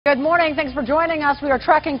Good morning. Thanks for joining us. We are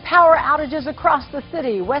tracking power outages across the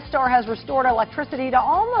city. Westar has restored electricity to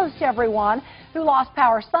almost everyone who lost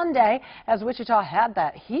power Sunday as Wichita had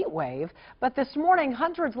that heat wave. But this morning,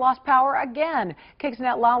 hundreds lost power again. KC's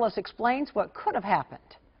Annette Lawless explains what could have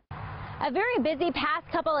happened. A very busy past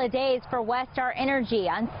couple of days for Westar Energy.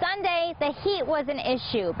 On Sunday, the heat was an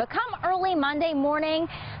issue, but come early Monday morning,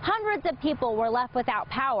 hundreds of people were left without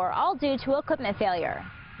power, all due to equipment failure.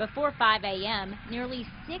 Before 5 a.m., nearly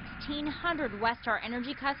 1,600 Westar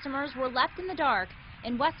Energy customers were left in the dark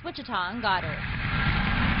in West Wichita and Goddard.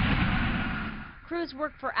 Crews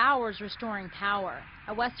worked for hours restoring power.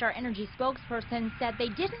 A Westar Energy spokesperson said they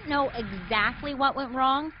didn't know exactly what went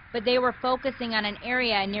wrong, but they were focusing on an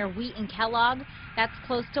area near Wheat and Kellogg that's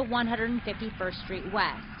close to 151st Street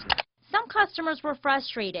West. Some customers were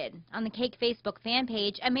frustrated. On the Cake Facebook fan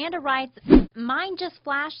page, Amanda writes, "Mine just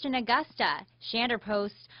flashed in Augusta." Shander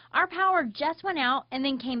posts, "Our power just went out and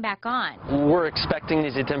then came back on." We're expecting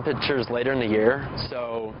these temperatures later in the year,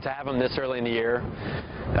 so to have them this early in the year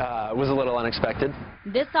was a little unexpected.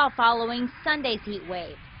 This all following Sunday's heat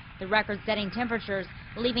wave. The record-setting temperatures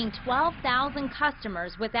leaving 12,000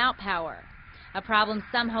 customers without power. A problem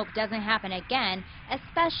some hope doesn't happen again,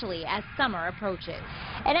 especially as summer approaches.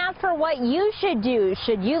 And as for what you should do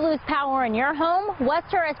should you lose power in your home,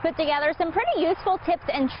 Westar has put together some pretty useful tips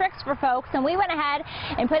and tricks for folks, and we went ahead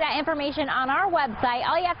and put that information on our website.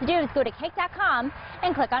 All you have to do is go to cake.com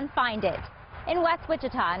and click on Find It. In West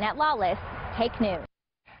Wichita, Annette Lawless, Cake News.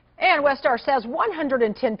 And Westar says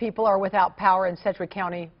 110 people are without power in Sedgwick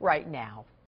County right now.